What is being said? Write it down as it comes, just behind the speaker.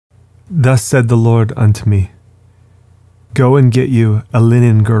Thus said the Lord unto me, Go and get you a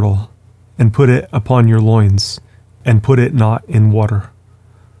linen girdle, and put it upon your loins, and put it not in water.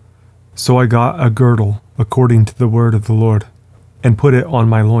 So I got a girdle according to the word of the Lord, and put it on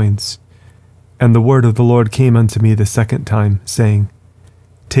my loins. And the word of the Lord came unto me the second time, saying,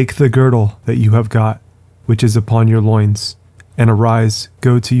 Take the girdle that you have got, which is upon your loins, and arise,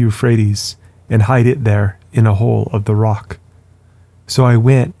 go to Euphrates, and hide it there in a hole of the rock. So I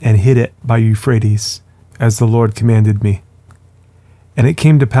went and hid it by Euphrates, as the Lord commanded me. And it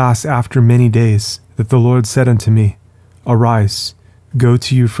came to pass after many days that the Lord said unto me, Arise, go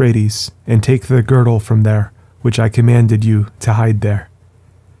to Euphrates, and take the girdle from there, which I commanded you to hide there.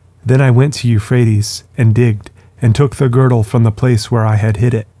 Then I went to Euphrates, and digged, and took the girdle from the place where I had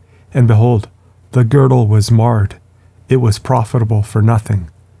hid it. And behold, the girdle was marred, it was profitable for nothing.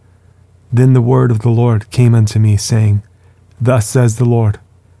 Then the word of the Lord came unto me, saying, Thus says the Lord,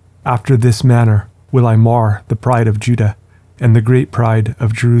 After this manner will I mar the pride of Judah, and the great pride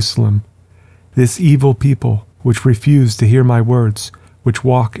of Jerusalem. This evil people, which refuse to hear my words, which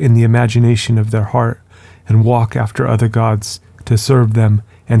walk in the imagination of their heart, and walk after other gods, to serve them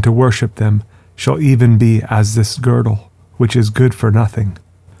and to worship them, shall even be as this girdle, which is good for nothing.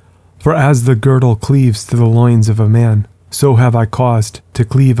 For as the girdle cleaves to the loins of a man, so have I caused to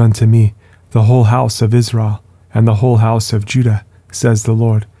cleave unto me the whole house of Israel, and the whole house of Judah, says the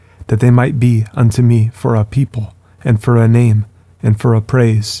Lord, that they might be unto me for a people, and for a name, and for a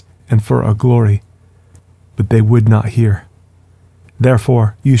praise, and for a glory. But they would not hear.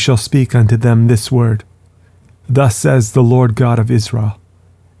 Therefore you shall speak unto them this word, Thus says the Lord God of Israel,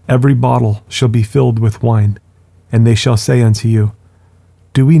 Every bottle shall be filled with wine, and they shall say unto you,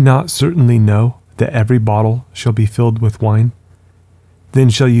 Do we not certainly know that every bottle shall be filled with wine? Then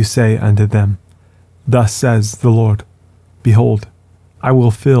shall you say unto them, Thus says the Lord, Behold, I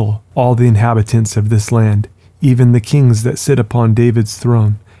will fill all the inhabitants of this land, even the kings that sit upon David's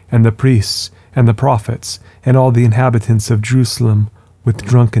throne, and the priests, and the prophets, and all the inhabitants of Jerusalem with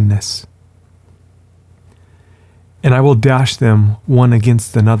drunkenness. And I will dash them one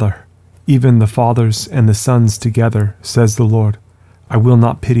against another, even the fathers and the sons together, says the Lord. I will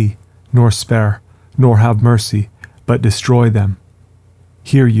not pity, nor spare, nor have mercy, but destroy them.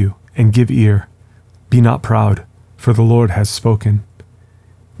 Hear you, and give ear. Be not proud, for the Lord has spoken.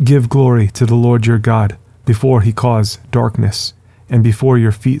 Give glory to the Lord your God, before he cause darkness, and before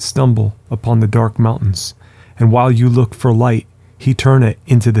your feet stumble upon the dark mountains. And while you look for light, he turn it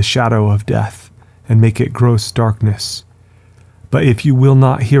into the shadow of death, and make it gross darkness. But if you will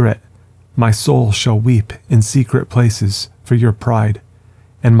not hear it, my soul shall weep in secret places for your pride,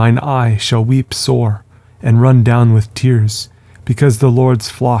 and mine eye shall weep sore, and run down with tears, because the Lord's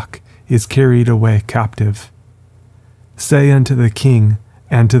flock is carried away captive. Say unto the king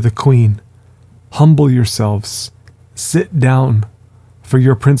and to the queen, Humble yourselves, sit down, for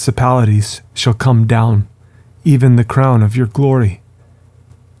your principalities shall come down, even the crown of your glory.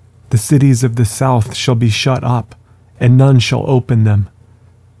 The cities of the south shall be shut up, and none shall open them.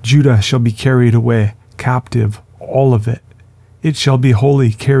 Judah shall be carried away captive, all of it. It shall be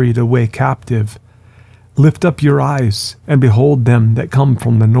wholly carried away captive. Lift up your eyes, and behold them that come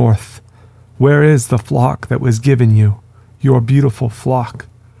from the north. Where is the flock that was given you, your beautiful flock?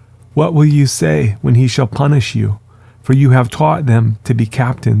 What will you say when he shall punish you? For you have taught them to be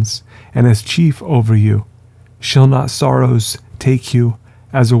captains, and as chief over you. Shall not sorrows take you,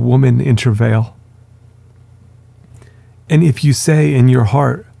 as a woman in travail? And if you say in your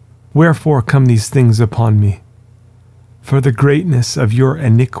heart, Wherefore come these things upon me? For the greatness of your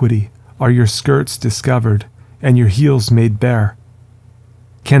iniquity are your skirts discovered, and your heels made bare.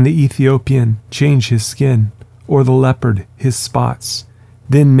 Can the Ethiopian change his skin, or the leopard his spots?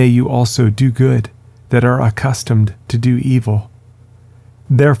 Then may you also do good, that are accustomed to do evil.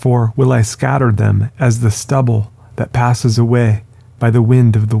 Therefore will I scatter them as the stubble that passes away by the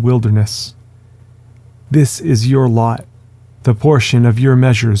wind of the wilderness. This is your lot, the portion of your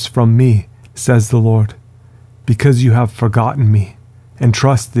measures from me, says the Lord, because you have forgotten me, and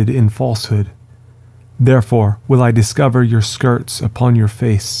trusted in falsehood. Therefore will I discover your skirts upon your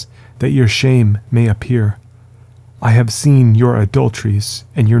face, that your shame may appear. I have seen your adulteries,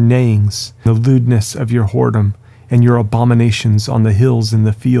 and your neighings, the lewdness of your whoredom, and your abominations on the hills and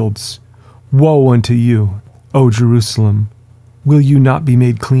the fields. Woe unto you, O Jerusalem! Will you not be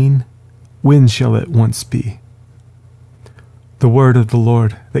made clean? When shall it once be? The word of the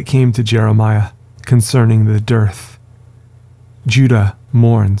Lord that came to Jeremiah concerning the dearth. Judah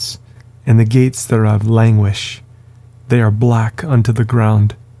mourns, and the gates thereof languish. They are black unto the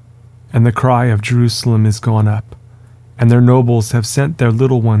ground, and the cry of Jerusalem is gone up, and their nobles have sent their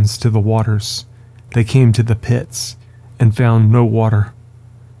little ones to the waters. They came to the pits, and found no water.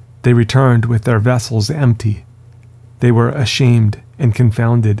 They returned with their vessels empty. They were ashamed and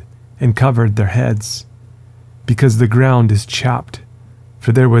confounded, and covered their heads, because the ground is chapped,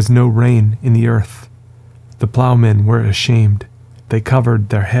 for there was no rain in the earth. The plowmen were ashamed, they covered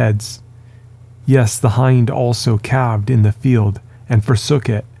their heads. Yes, the hind also calved in the field, and forsook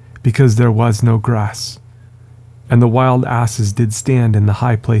it, because there was no grass. And the wild asses did stand in the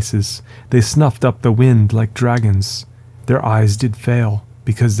high places. They snuffed up the wind like dragons. Their eyes did fail,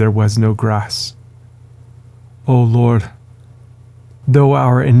 because there was no grass. O Lord, though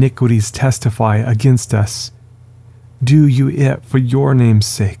our iniquities testify against us, do you it for your name's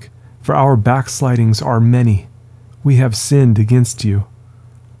sake, for our backslidings are many. We have sinned against you.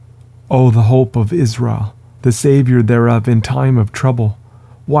 O the hope of Israel, the Savior thereof in time of trouble,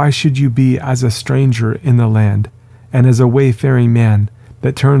 why should you be as a stranger in the land, and as a wayfaring man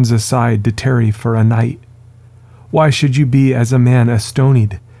that turns aside to tarry for a night? Why should you be as a man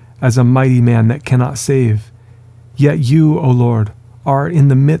astonied, as a mighty man that cannot save? Yet you, O Lord, are in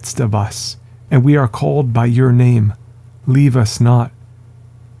the midst of us, and we are called by your name. Leave us not.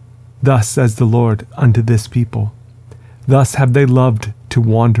 Thus says the Lord unto this people, thus have they loved to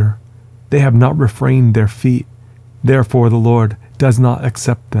wander. They have not refrained their feet. Therefore the Lord does not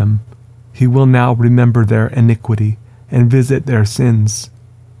accept them. He will now remember their iniquity and visit their sins.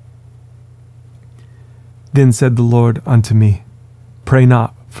 Then said the Lord unto me, pray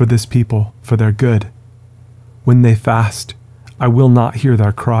not for this people for their good. When they fast, I will not hear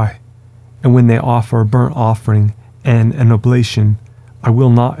their cry, and when they offer burnt offering and an oblation, I will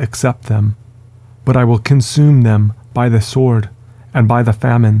not accept them, but I will consume them by the sword, and by the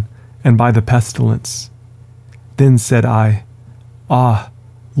famine, and by the pestilence. Then said I, Ah,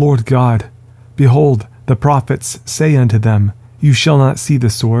 Lord God, behold, the prophets say unto them, you shall not see the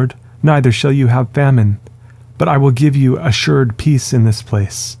sword, neither shall you have famine, but I will give you assured peace in this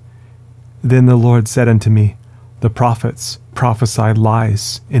place. Then the Lord said unto me, the prophets prophesied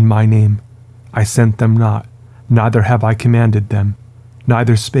lies in my name. I sent them not, neither have I commanded them,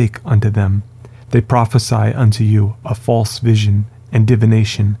 neither spake unto them. They prophesy unto you a false vision and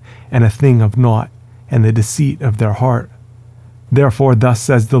divination, and a thing of naught, and the deceit of their heart. Therefore thus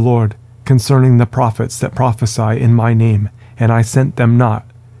says the Lord concerning the prophets that prophesy in my name, and I sent them not.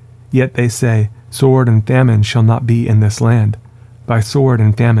 Yet they say, sword and famine shall not be in this land. By sword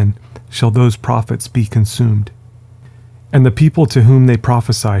and famine shall those prophets be consumed. And the people to whom they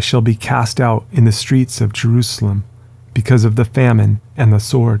prophesy shall be cast out in the streets of Jerusalem, because of the famine and the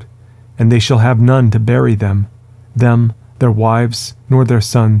sword, and they shall have none to bury them, their wives, nor their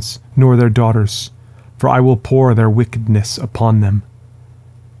sons, nor their daughters, for I will pour their wickedness upon them.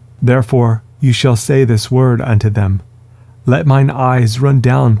 Therefore you shall say this word unto them, let mine eyes run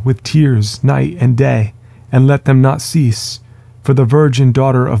down with tears night and day, and let them not cease, for the virgin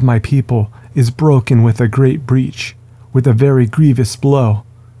daughter of my people is broken with a great breach, with a very grievous blow.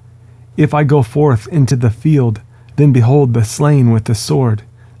 If I go forth into the field, then behold the slain with the sword,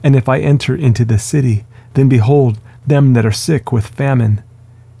 and if I enter into the city, then behold them that are sick with famine.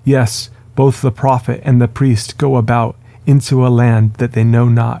 Yes, both the prophet and the priest go about into a land that they know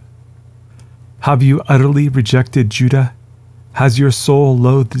not. Have you utterly rejected Judah? Has your soul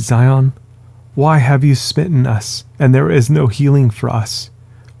loathed Zion? Why have you smitten us, and there is no healing for us?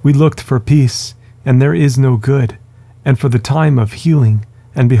 We looked for peace, and there is no good, and for the time of healing,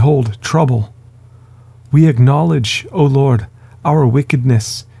 and behold, trouble. We acknowledge, O Lord, our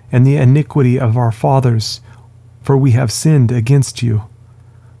wickedness, and the iniquity of our fathers, for we have sinned against you.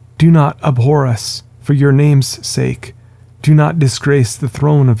 Do not abhor us, for your name's sake. Do not disgrace the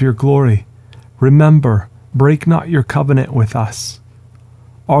throne of your glory. Remember, break not your covenant with us.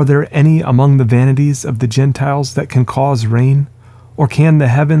 Are there any among the vanities of the Gentiles that can cause rain, or can the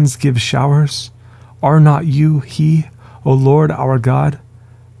heavens give showers? Are not you he, O Lord our God?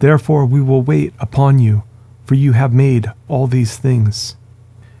 Therefore we will wait upon you, for you have made all these things.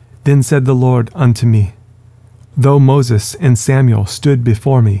 Then said the Lord unto me, though Moses and Samuel stood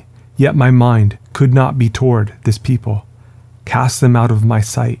before me, yet my mind could not be toward this people. Cast them out of my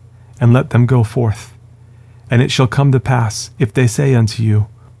sight, and let them go forth. And it shall come to pass, if they say unto you,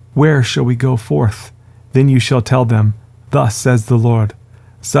 where shall we go forth? Then you shall tell them, thus says the Lord,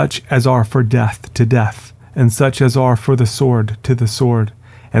 such as are for death to death, and such as are for the sword to the sword,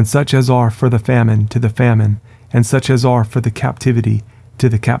 and such as are for the famine to the famine, and such as are for the captivity to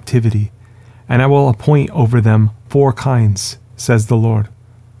the captivity. And I will appoint over them 4 kinds, says the Lord,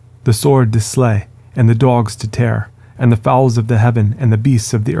 the sword to slay, and the dogs to tear, and the fowls of the heaven and the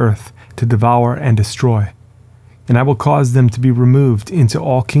beasts of the earth to devour and destroy. and I will cause them to be removed into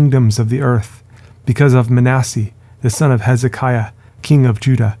all kingdoms of the earth, because of Manasseh, the son of Hezekiah, king of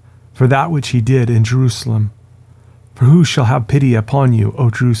Judah, for that which he did in Jerusalem. For who shall have pity upon you, O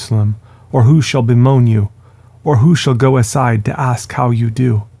Jerusalem? Or who shall bemoan you? Or who shall go aside to ask how you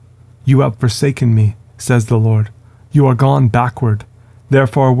do? You have forsaken me, says the Lord. You are gone backward.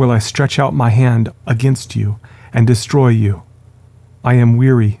 Therefore will I stretch out my hand against you and destroy you. I am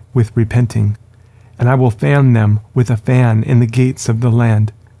weary with repenting, and I will fan them with a fan in the gates of the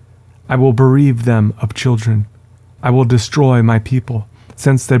land. I will bereave them of children. I will destroy my people,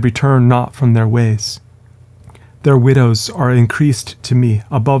 since they return not from their ways. Their widows are increased to me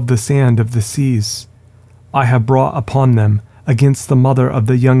above the sand of the seas. I have brought upon them against the mother of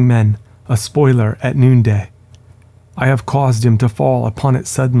the young men a spoiler at noonday. I have caused him to fall upon it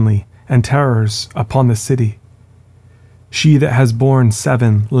suddenly, and terrors upon the city. She that has borne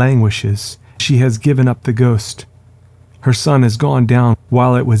 7 languishes, she has given up the ghost. Her son is gone down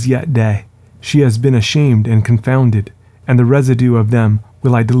while it was yet day. She has been ashamed and confounded, and the residue of them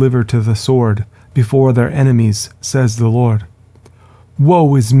will I deliver to the sword before their enemies, says the Lord.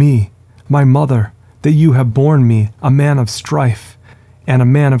 Woe is me, my mother, that you have borne me a man of strife, and a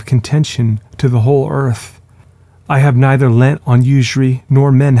man of contention to the whole earth. I have neither lent on usury,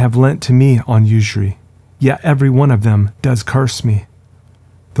 nor men have lent to me on usury, yet every one of them does curse me.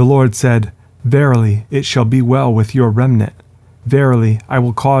 The Lord said, Verily it shall be well with your remnant. Verily I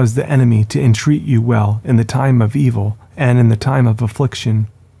will cause the enemy to entreat you well in the time of evil, and in the time of affliction.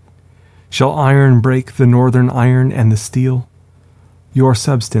 Shall iron break the northern iron and the steel? Your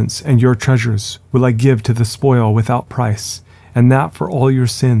substance and your treasures will I give to the spoil without price, and that for all your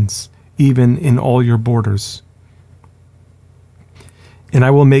sins, even in all your borders. And I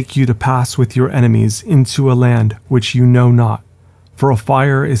will make you to pass with your enemies into a land which you know not, for a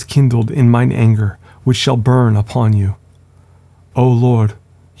fire is kindled in mine anger, which shall burn upon you. O Lord,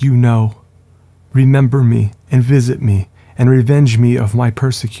 you know. Remember me, and visit me, and revenge me of my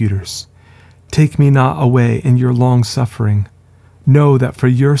persecutors. Take me not away in your long suffering. Know that for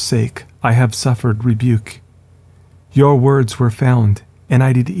your sake I have suffered rebuke. Your words were found, and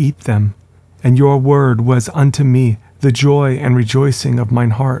I did eat them, and your word was unto me the joy and rejoicing of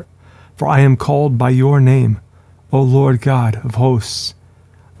mine heart, for I am called by your name, O Lord God of hosts.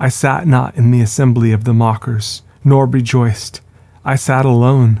 I sat not in the assembly of the mockers, nor rejoiced. I sat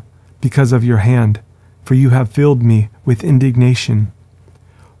alone, because of your hand, for you have filled me with indignation.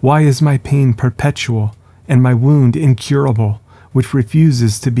 Why is my pain perpetual, and my wound incurable, which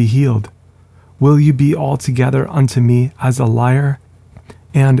refuses to be healed? Will you be altogether unto me as a liar,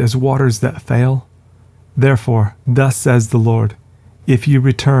 and as waters that fail? Therefore, thus says the Lord, if you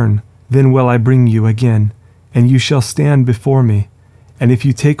return, then will I bring you again, and you shall stand before me. And if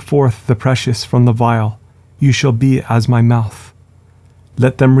you take forth the precious from the vial, you shall be as my mouth.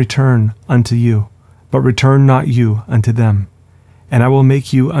 Let them return unto you, but return not you unto them. And I will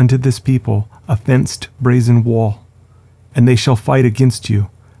make you unto this people a fenced brazen wall. And they shall fight against you,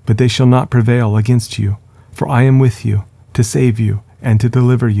 but they shall not prevail against you. For I am with you, to save you, and to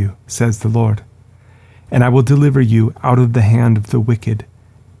deliver you, says the Lord. And I will deliver you out of the hand of the wicked,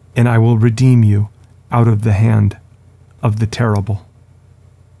 and I will redeem you out of the hand of the terrible.